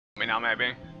me now, maybe.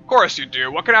 Of course you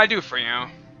do. What can I do for you?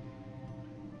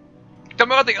 Tell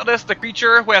me about the illness the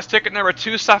creature who has ticket number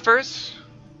 2 suffers.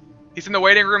 He's in the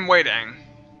waiting room waiting.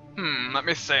 Let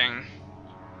me see.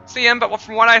 See him, but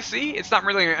from what I see, it's not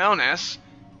really an illness.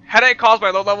 Headache caused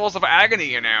by low levels of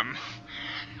agony in him.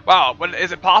 Wow, but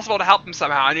is it possible to help him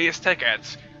somehow? I need his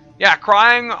tickets. Yeah,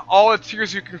 crying all the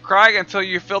tears you can cry until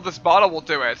you fill this bottle will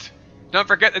do it. Don't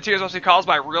forget the tears must be caused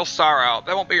by real sorrow.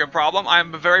 That won't be your problem.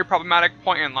 I'm a very problematic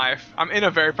point in life. I'm in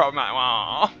a very problematic...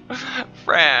 Aww.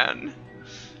 Fran.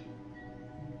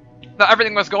 I thought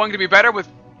everything was going to be better with...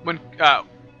 Wait. I thought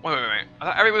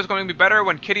everything was going to be better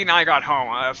when Kitty and I got home.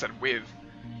 I said with.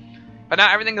 But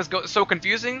now everything is so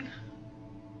confusing.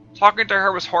 Talking to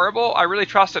her was horrible. I really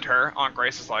trusted her. Aunt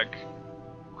Grace is like...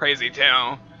 crazy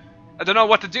too. I don't know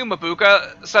what to do.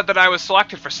 Mabuka said that I was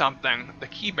selected for something, the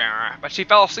key bearer, but she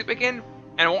fell asleep again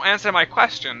and won't answer my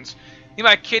questions. You,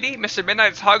 my kitty, Mr.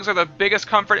 Midnight's hugs are the biggest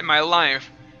comfort in my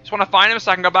life. Just want to find him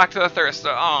so I can go back to the thirst.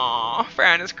 Aww,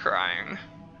 Fran is crying.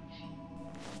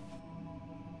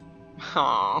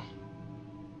 Aww.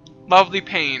 Lovely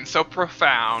pain, so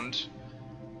profound.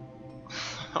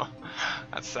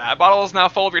 That's sad. Bottle is now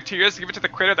full of your tears. Give it to the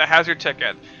critter that has your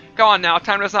ticket. Go on now.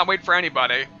 Time does not wait for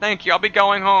anybody. Thank you. I'll be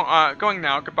going home. Going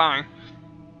now. Goodbye.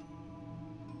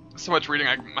 So much reading.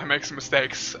 I make some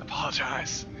mistakes.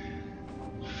 Apologize.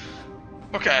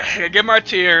 Okay. Give him our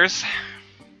tears.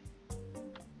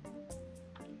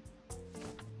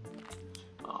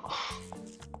 Oh.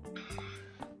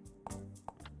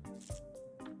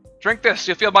 Drink this.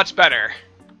 You'll feel much better.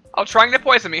 Oh, trying to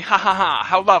poison me. Ha ha ha.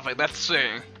 How lovely. Let's see.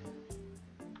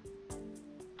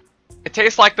 It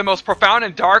tastes like the most profound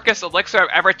and darkest elixir I've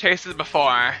ever tasted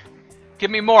before.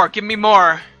 Give me more, give me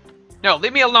more. No,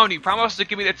 leave me alone. You promised to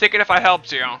give me the ticket if I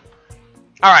helped you.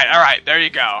 Alright, there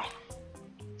you go.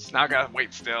 So now I gotta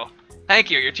wait still. Thank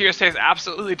you, your tears taste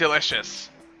absolutely delicious.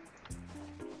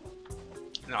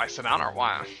 No, I sit down or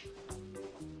what?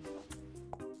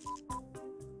 Oh,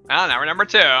 now we're number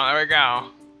 2. There we go.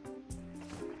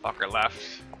 Fucker left.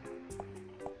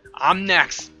 I'm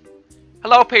next.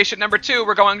 Hello, patient number 2.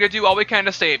 We're going to do all we can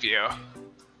to save you.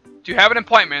 Do you have an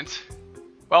appointment?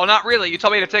 Well, not really. You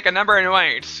told me to take a number and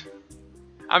wait.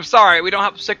 I'm sorry. We don't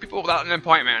help sick people without an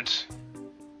appointment.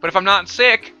 But if I'm not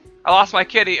sick, I lost my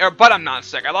kitty. But I'm not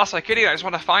sick. I lost my kitty and I just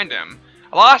want to find him.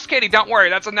 I lost kitty. Don't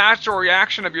worry. That's a natural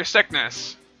reaction of your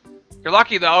sickness. You're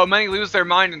lucky, though. Many lose their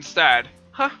mind instead.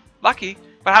 Huh? Lucky?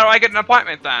 But how do I get an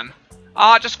appointment, then?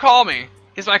 Just call me.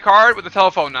 Here's my card with the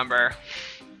telephone number.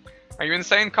 Are you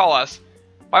insane? Call us.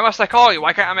 Why must I call you?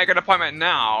 Why can't I make an appointment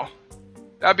now?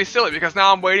 That'd be silly because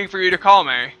now I'm waiting for you to call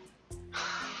me.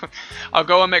 I'll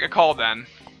go and make a call then.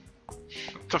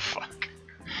 What the fuck?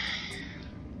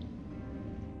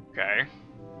 Okay.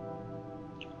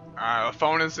 The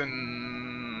phone is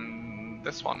in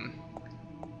this one.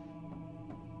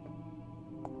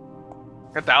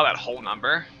 Gotta dial that whole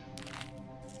number.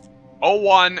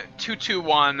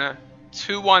 01221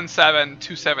 217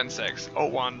 276.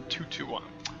 01221.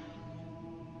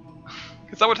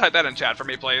 Can someone type that in chat for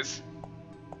me, please?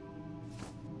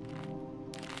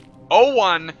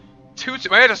 0122.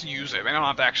 Maybe I just use it. Maybe I don't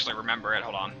have to actually remember it.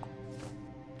 Hold on.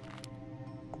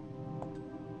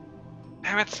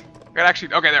 Damn it. I gotta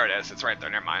actually. Okay, there it is. It's right there.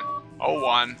 Never mind.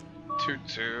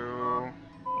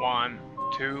 01221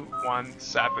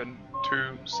 217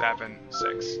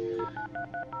 276.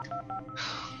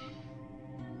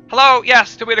 Hello.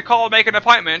 Yes. Do we to call and make an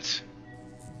appointment?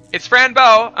 It's Fran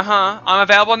Bow. I'm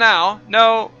available now.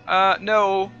 No.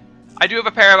 No. I do have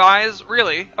a pair of eyes.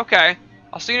 Really? Okay.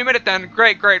 I'll see you in a minute then.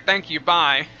 Great. Thank you.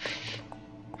 Bye.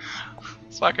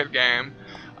 This fucking game.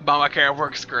 Obamacare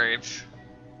works great.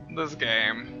 This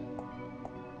game.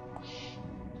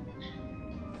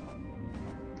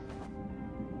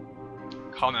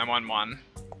 Call 911.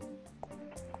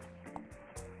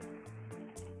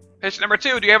 Patient number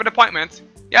 2, do you have an appointment?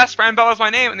 Yes, Fran Bow is my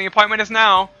name and the appointment is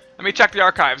now. Let me check the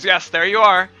archives. Yes, there you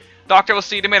are. Doctor will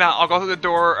see you in a minute. I'll go through the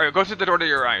door, or go through the door to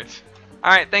your right.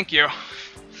 Alright, thank you.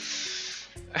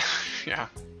 Yeah.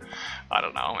 I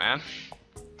don't know, man.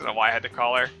 Don't know why I had to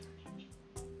call her.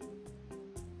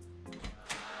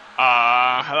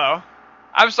 Hello?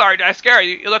 I'm sorry, did I scare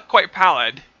you? You look quite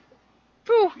pallid.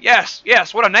 Phew, yes,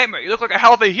 what a nightmare. You look like a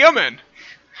healthy human.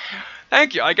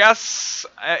 Thank you. I guess,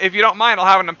 if you don't mind, I'll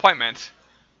have an appointment.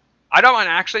 I don't mind,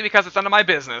 actually, because it's none of my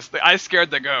business. I scared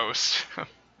the ghost.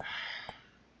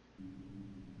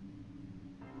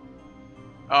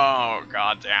 Oh,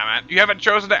 god damn it. You haven't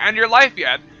chosen to end your life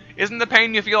yet. Isn't the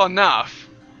pain you feel enough?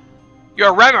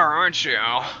 You're a Remmer, aren't you?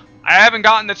 I haven't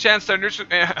gotten the chance to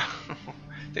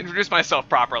introduce myself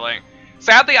properly.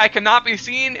 Sadly, I cannot be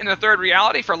seen in the third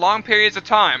reality for long periods of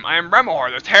time. I am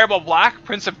Remor, the terrible black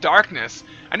prince of darkness.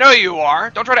 I know who you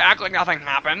are. Don't try to act like nothing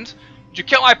happened. Did you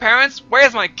kill my parents?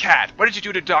 Where's my cat? What did you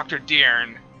do to Dr.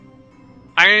 Deern?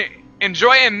 I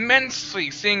enjoy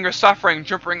immensely seeing your suffering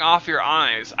dripping off your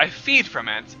eyes. I feed from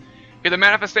it. You're the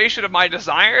manifestation of my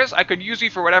desires. I could use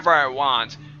you for whatever I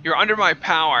want. You're under my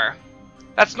power.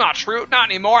 That's not true. Not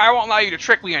anymore. I won't allow you to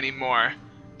trick me anymore.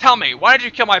 Tell me, why did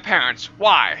you kill my parents?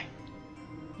 Why?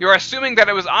 You're assuming that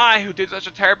it was I who did such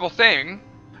a terrible thing.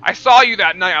 I saw you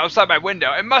that night outside my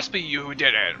window. It must be you who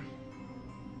did it.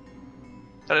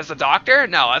 That is the doctor?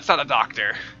 No, that's not a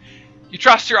doctor. You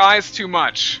trust your eyes too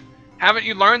much. Haven't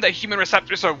you learned that human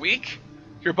receptors are weak?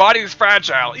 Your body is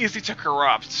fragile, easy to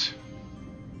corrupt.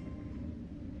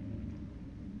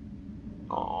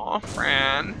 Aw,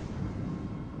 Fran.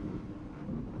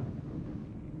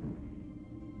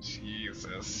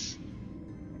 Jesus.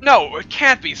 No, it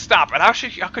can't be. Stop it. How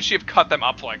could she have cut them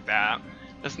up like that?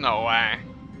 There's no way.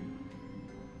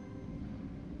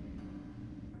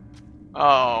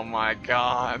 Oh my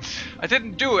god. I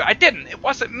didn't do it. I didn't. It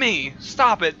wasn't me.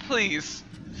 Stop it, please.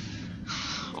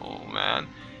 Oh man.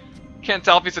 Can't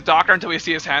tell if he's a doctor until we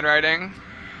see his handwriting.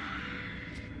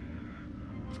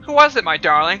 Who was it, my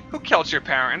darling? Who killed your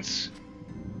parents?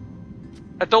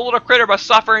 That dull little critter must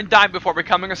suffer and die before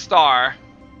becoming a star.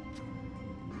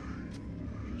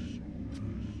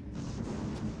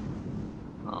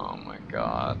 Oh my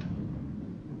god.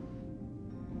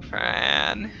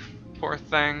 Fran. Poor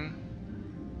thing.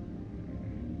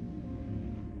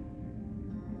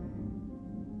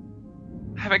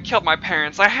 I haven't killed my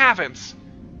parents. I haven't.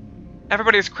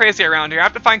 Everybody's crazy around here. I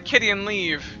have to find Kitty and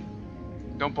leave.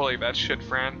 Don't believe that shit,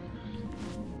 Fran.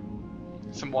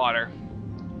 Some water.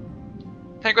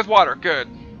 Tank with water. Good.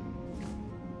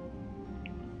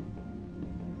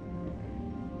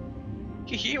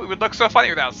 Hee we would look so funny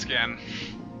without skin.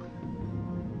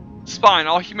 It's fine.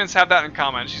 All humans have that in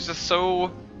common. She's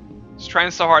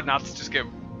trying so hard not to just get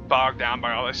bogged down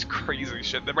by all this crazy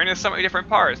shit. The brain has so many different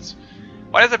parts.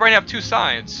 Why does the brain have two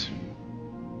sides?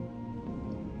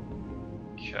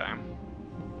 Okay.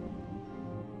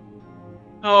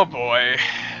 Oh boy.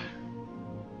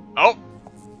 Oh!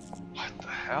 What the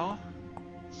hell?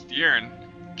 It's Deern.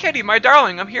 Kitty, my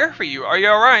darling, I'm here for you. Are you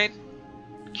alright?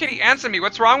 Kitty, answer me.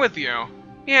 What's wrong with you?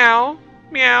 Meow.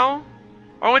 Meow.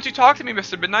 Why won't you talk to me,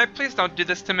 Mr. Midnight? Please don't do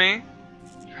this to me.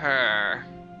 Her.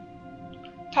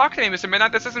 Talk to me, Mr.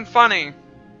 Midnight. This isn't funny.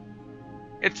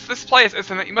 It's this place,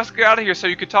 isn't it? You must get out of here so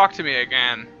you can talk to me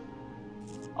again.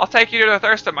 I'll take you to the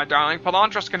Thurston, my darling.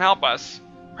 Palantros can help us.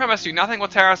 Promise you, nothing will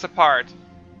tear us apart.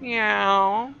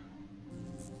 Meow.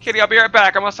 Kitty, I'll be right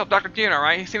back. I must help Dr. Deern,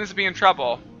 alright? He seems to be in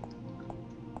trouble.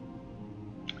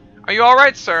 Are you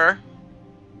alright, sir?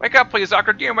 Wake up, please.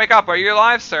 Dr. Deern, wake up. Are you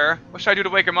alive, sir? What should I do to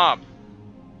wake him up?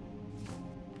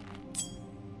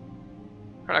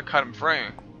 I'm gonna cut him free.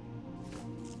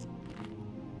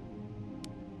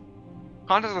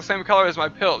 Contact is the same color as my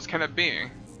pills. Can it be?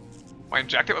 Will I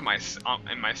inject it with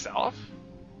in myself?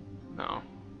 No.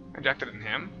 Inject it in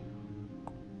him?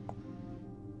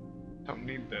 Don't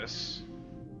need this.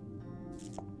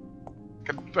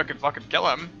 I could fucking kill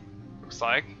him. Looks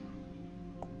like.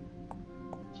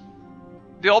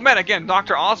 The old man again,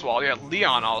 Dr. Oswald. Yeah,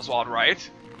 Leon Oswald, right?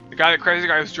 The guy, the crazy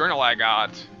guy whose journal I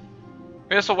got.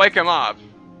 Maybe this will wake him up.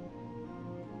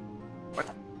 What?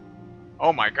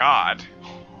 Oh my god.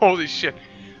 Holy shit.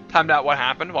 Timed out what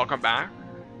happened. Welcome back.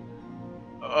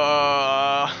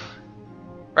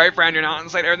 Right, Fran, you're not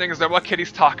inside. Everything is there. What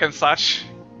Kitty's talking such.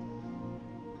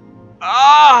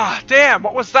 Ah, damn,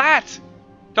 what was that?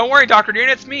 Don't worry, Dr.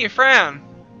 Deern, it's me, Fran.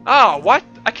 Oh, what?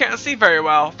 I can't see very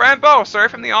well. Fran Bow, sir,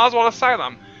 from the Oswald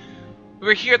Asylum. We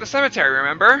were here at the cemetery,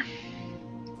 remember?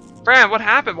 Fran, what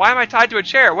happened? Why am I tied to a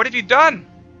chair? What have you done?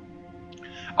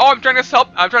 Oh, I'm trying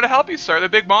to help you, sir. The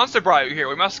big monster brought you here.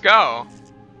 We must go.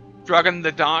 Drugging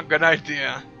the donk, good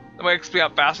idea. That wakes me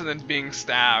up faster than being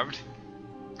stabbed.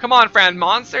 Come on, Fran,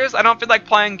 monsters? I don't feel like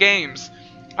playing games.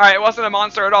 Alright, it wasn't a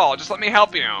monster at all. Just let me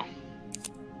help you.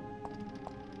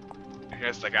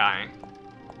 Here's the guy.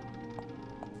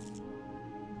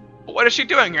 But what is she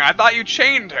doing here? I thought you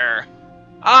chained her.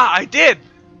 Ah, I did!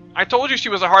 I told you she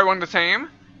was a hard one to tame.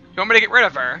 You want me to get rid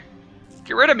of her?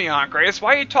 Get rid of me, Aunt Grace.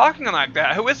 Why are you talking like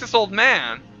that? Who is this old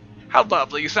man? How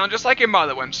lovely. You sound just like your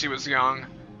mother when she was young.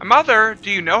 My mother? Do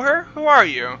you know her? Who are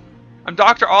you? I'm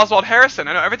Dr. Oswald Harrison.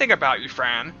 I know everything about you,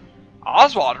 Fran.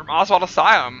 Oswald from Oswald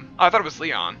Asylum. Oh, I thought it was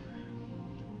Leon.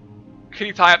 Can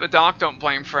you tie up the doc? Don't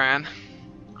blame Fran.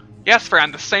 Yes,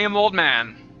 Fran, the same old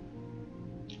man.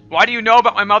 Why do you know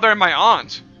about my mother and my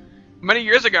aunt? Many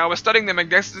years ago, I was studying the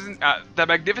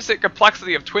magnificent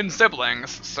complexity of twin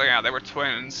siblings. So yeah, they were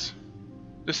twins.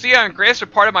 Lucia and Grace were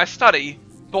part of my study.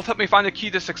 Both helped me find the key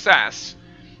to success.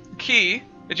 Key?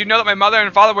 Did you know that my mother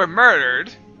and father were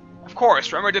murdered? Of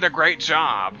course, Remmer did a great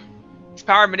job. His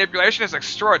power of manipulation is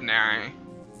extraordinary.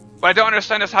 What I don't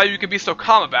understand is how you can be so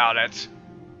calm about it.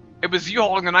 It was you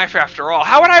holding the knife after all.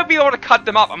 How would I be able to cut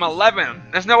them up? I'm 11.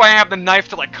 There's no way I have the knife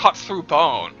to, like, cut through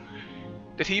bone.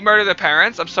 Did he murder the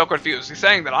parents? I'm so confused. He's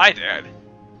saying that I did.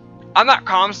 I'm not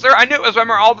calm, sir. I knew it was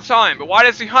Remmer all the time, but why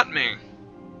does he hunt me?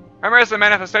 Remmer is a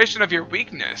manifestation of your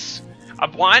weakness. A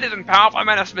blinded and powerful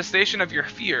manifestation of your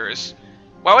fears.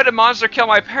 Why would a monster kill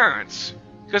my parents?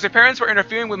 Because your parents were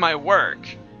interfering with my work.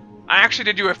 I actually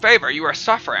did you a favor. You are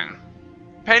suffering.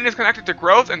 Pain is connected to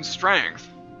growth and strength.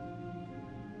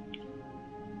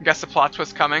 Guess the plot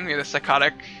twist coming in the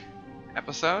psychotic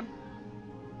episode.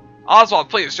 Oswald,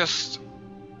 please, just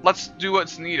let's do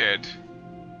what's needed.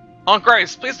 Aunt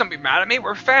Grace, please don't be mad at me.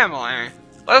 We're family.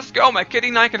 Let us go. My kitty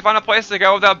and I can find a place to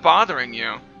go without bothering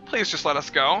you. Please just let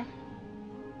us go.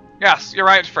 Yes, you're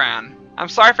right, Fran. I'm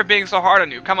sorry for being so hard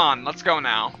on you. Come on, let's go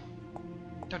now.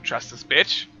 Don't trust this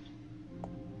bitch.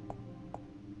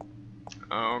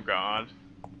 Oh, God.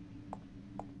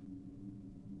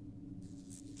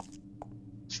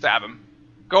 Stab him.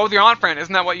 Go with your Aunt Fran,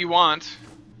 isn't that what you want?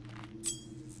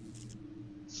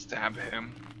 Stab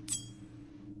him.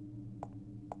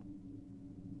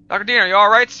 Dr. Dean, are you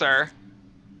alright, sir?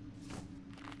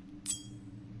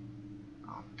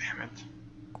 Oh, damn it.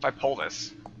 If I pull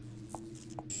this.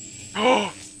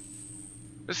 Oh!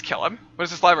 Just kill him? What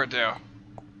does this lever do?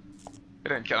 It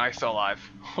didn't kill him, he's still alive.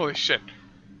 Holy shit.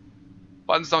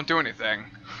 Buttons don't do anything.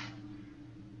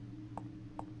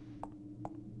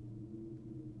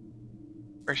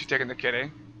 Where's she taking the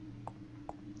kitty?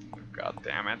 God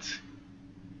damn it.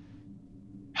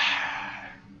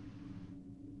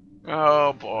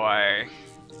 Oh boy.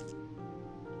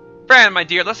 Fran, my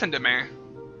dear, listen to me.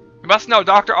 You must know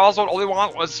Dr. Oswald only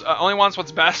wants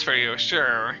what's best for you,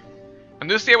 sure. When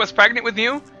Lucia was pregnant with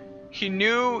you, he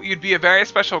knew you'd be a very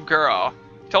special girl.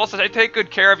 He told us that he'd take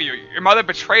good care of you. Your mother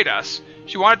betrayed us.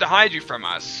 She wanted to hide you from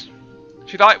us.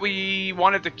 She thought we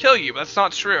wanted to kill you, but that's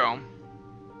not true.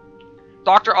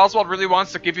 Dr. Oswald really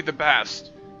wants to give you the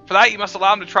best. For that, you must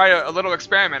allow him to try a little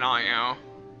experiment on you.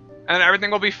 And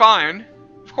everything will be fine.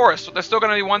 Of course, but there's still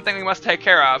going to be one thing we must take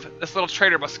care of. This little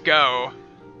traitor must go.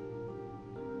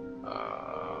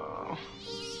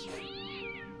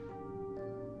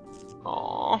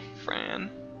 Aw, Fran.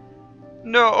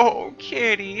 No,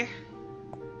 kitty.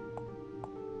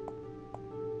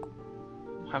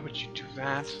 Why would you do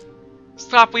that?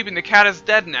 Stop weeping, the cat is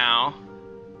dead now.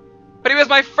 But he was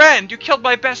my friend! You killed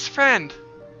my best friend!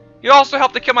 You also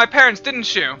helped to kill my parents,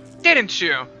 didn't you? Didn't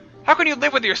you? How can you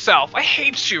live with yourself? I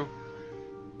hate you!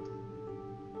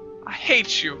 I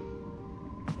hate you.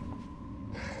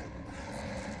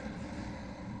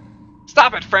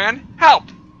 Stop it, Fran! Help!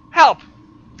 Help!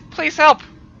 Please help!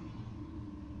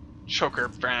 Choke her,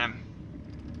 Fran.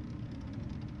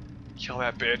 Kill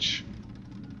that bitch.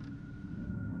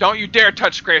 Don't you dare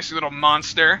touch Grace, you little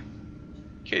monster!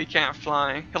 Kitty can't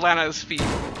fly. He'll land on his feet.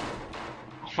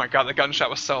 Oh my god, the gunshot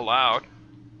was so loud.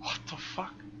 What the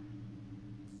fuck?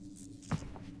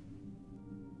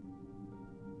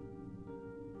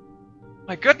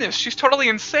 My goodness, she's totally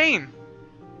insane!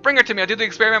 Bring her to me, I'll do the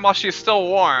experiment while she's still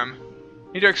warm.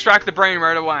 Need to extract the brain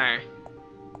right away.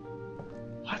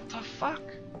 What the fuck?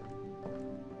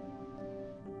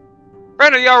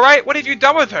 Fran, are you alright? What have you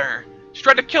done with her? She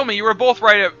tried to kill me. You were both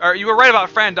right. You were right about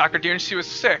Fran, Dr. Dean. She was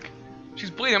sick. She's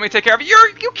bleeding. Let me take care of her.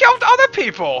 You killed other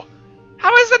people.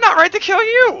 How is it not right to kill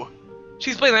you?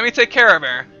 She's bleeding. Let me take care of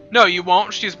her. No, you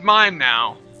won't. She's mine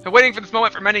now. I've been waiting for this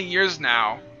moment for many years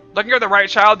now. Looking for the right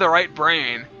child, the right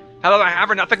brain. Now that I have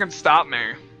her, nothing can stop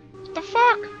me. What the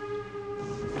fuck?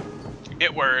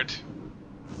 It word.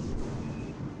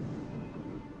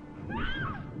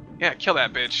 Yeah, kill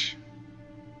that bitch.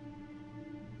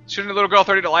 Shooting a little girl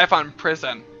 30 to life on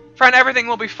prison. Friend, everything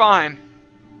will be fine.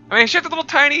 I mean, she had the little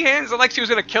tiny hands, like she was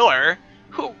gonna kill her.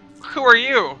 Who are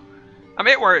you? I'm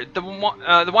Itward, the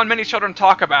one many children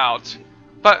talk about.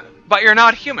 But you're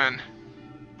not human.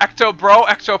 Ectobro,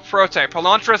 Ectoprote,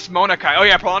 Prolantris Monachi. Oh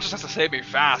yeah, Prolantris has to save me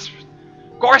fast.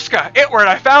 Gorska, Itward,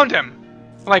 I found him.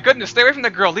 Oh my goodness, stay away from the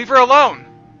girl, leave her alone.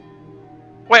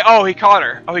 Wait, oh, he caught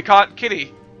her. Oh, he caught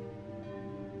Kitty.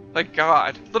 Thank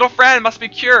God. Little Fran must be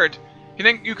cured. You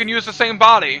think you can use the same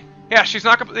body? Yeah, she's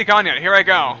not completely gone yet. Here I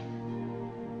go.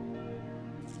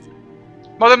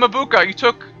 Mother Mabuka, you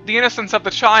took the innocence of the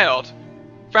child.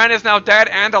 Fran is now dead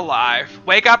and alive.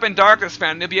 Wake up in darkness,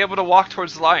 Fran, and you'll be able to walk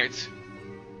towards light.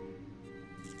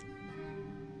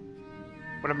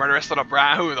 What a murderous little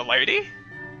brat. Who, the lady?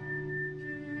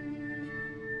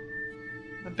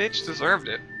 The bitch deserved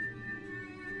it.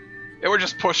 They were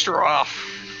just pushed her off.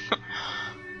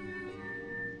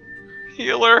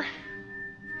 Healer.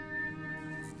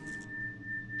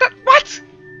 What?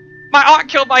 My aunt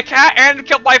killed my cat and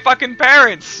killed my fucking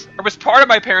parents. Or was part of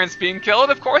my parents being killed?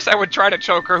 Of course I would try to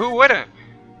choke her. Who wouldn't?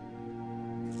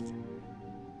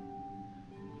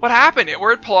 What happened?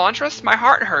 Edward Pelantris? My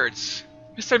heart hurts.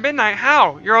 Mr. Midnight,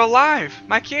 how? You're alive.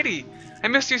 My kitty. I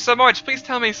missed you so much. Please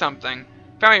tell me something.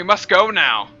 Family, you must go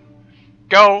now.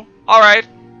 Go. Alright.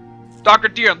 Dr.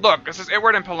 Deer, look. This is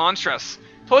Edward and Pelantris.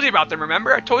 Told you about them,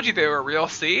 remember? I told you they were real,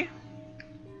 see?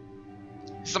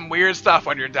 Some weird stuff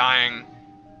when you're dying.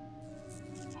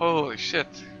 Holy shit.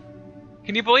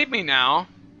 Can you believe me now?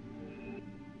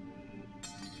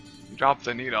 Drop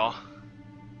the needle.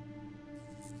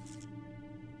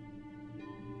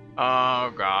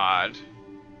 Oh god.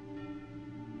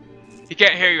 He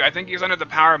can't hear you. I think he's under the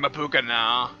power of Mapuka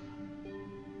now.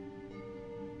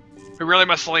 We really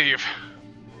must leave.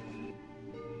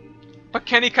 But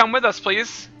can he come with us,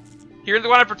 please? He really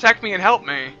want to protect me and help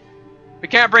me. We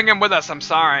can't bring him with us, I'm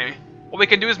sorry. What we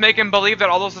can do is make him believe that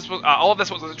all of this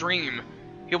was a dream.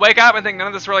 He'll wake up and think none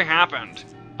of this really happened.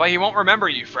 But he won't remember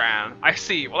you, Fran. I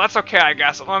see. Well, that's okay, I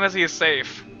guess, as long as he is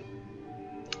safe.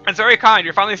 It's very kind.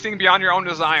 You're finally seeing beyond your own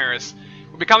desires.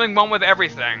 We're becoming one with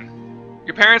everything.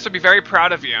 Your parents would be very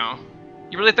proud of you.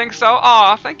 You really think so?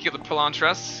 Aw, thank you,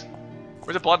 Pelantris.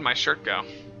 Where'd the blood in my shirt go?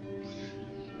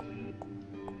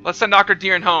 Let's send Dr.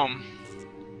 Deern home.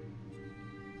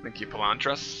 Thank you,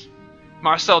 Pelantris.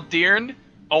 Marcel Deern,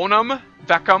 Onum,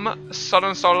 Vecum,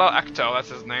 Sodom Solo Ecto. That's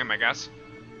his name, I guess.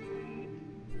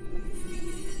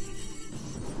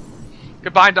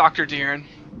 Goodbye, Dr. Deern.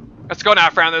 Let's go now,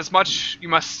 Fran. There's much you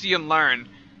must see and learn.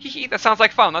 Hee that sounds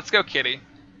like fun. Let's go, kitty.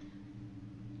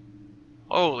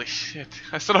 Holy shit.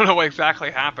 I still don't know what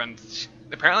exactly happened.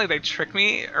 Apparently they tricked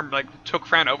me, or like took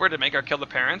Fran over to make her kill the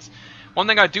parents. One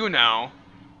thing I do know,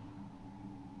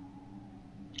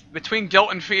 between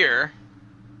guilt and fear,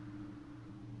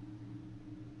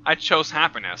 I chose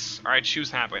happiness, or I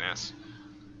choose happiness.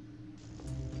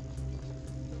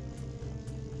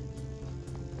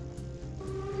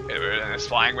 This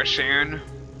flying machine. Is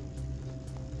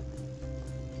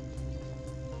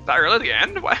that really the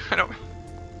end? What? I don't.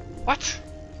 What?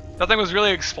 Nothing was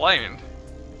really explained.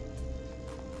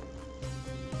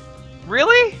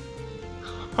 Really?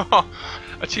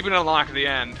 Achievement unlocked at the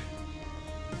end.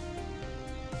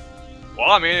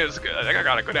 Well, I mean, it was good. I think I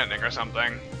got a good ending or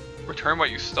something. Return what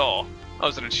you stole. That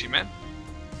was an achievement.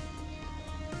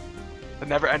 The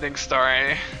never-ending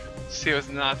story. She was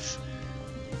nuts.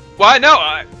 Well,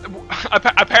 no.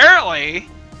 Apparently,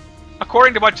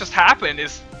 according to what just happened,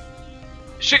 is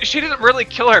she didn't really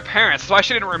kill her parents. That's why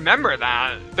she didn't remember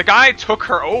that. The guy took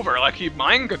her over, like he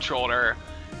mind controlled her,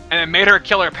 and then made her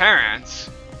kill her parents.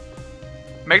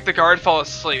 Make the guard fall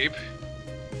asleep.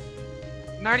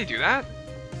 Didn't I already do that?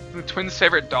 The twins'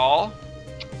 favorite doll.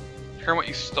 Return what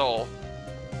you stole.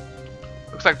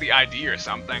 Looks like the ID or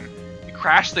something. You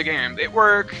crashed the game. It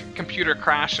work. Computer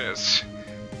crashes.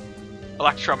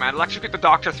 Electro Man. Electrocute the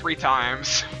doctor 3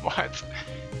 times. What?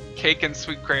 Cake and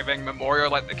sweet craving.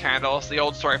 Memorial, light the candles. The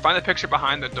old story. Find the picture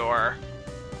behind the door.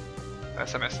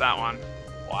 Guess I missed that one.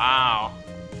 Wow.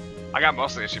 I got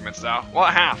most of the achievements though. Well,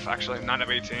 half actually. 9 of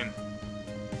 18.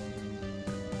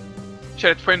 She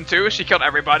had a twin too. She killed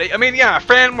everybody. I mean, yeah,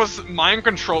 Fran was mind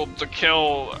controlled to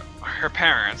kill her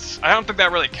parents. I don't think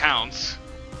that really counts.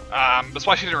 That's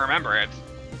why she didn't remember it.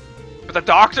 But the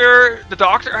doctor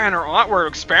and her aunt were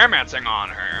experimenting on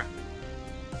her.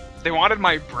 They wanted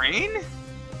my brain?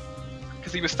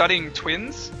 Because he was studying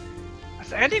twins?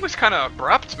 The ending was kind of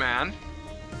abrupt, man.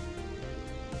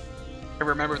 I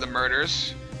remember the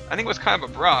murders. I think it was kind of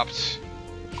abrupt.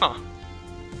 Huh.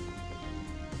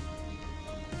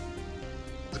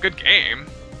 It's a good game.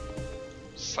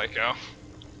 Psycho.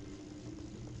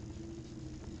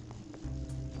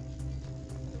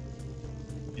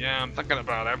 Yeah, I'm thinking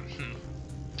about it.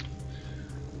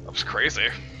 That was crazy.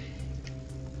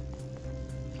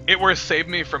 It would saved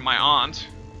me from my aunt.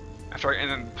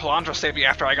 And then Pelantris saved me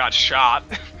after I got shot.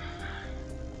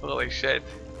 Holy shit.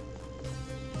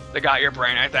 They got your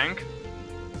brain, I think.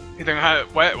 You think I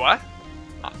had, wait, what?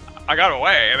 I got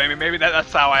away. I mean, maybe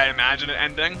that's how I imagine it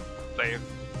ending. They...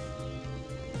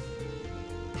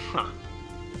 Huh.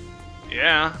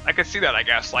 Yeah, I could see that, I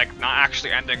guess, like, not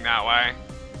actually ending that way.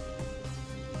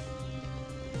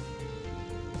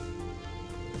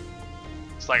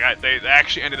 It's like, they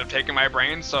actually ended up taking my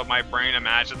brain, so my brain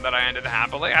imagined that I ended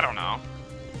happily? I don't know.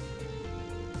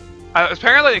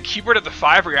 Apparently the keyword of the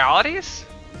 5 realities?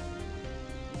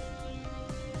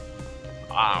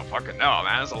 I don't fucking know,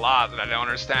 man. There's a lot that I don't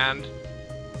understand.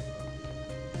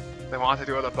 They want to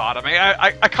do with the bottom.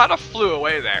 I kind of flew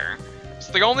away there.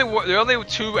 So the only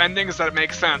two endings that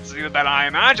make sense is either that I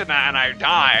imagined that and I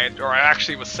died, or I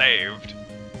actually was saved.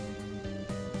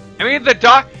 I mean,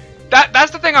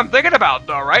 that's the thing I'm thinking about,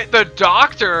 though, right? The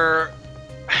doctor,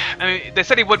 I mean, they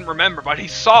said he wouldn't remember, but he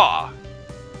saw.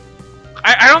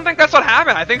 I don't think that's what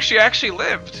happened. I think she actually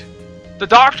lived. The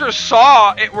doctor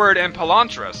saw Itward and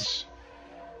Pelantris.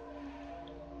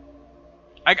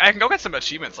 I can go get some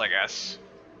achievements, I guess.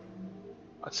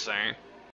 Let's see.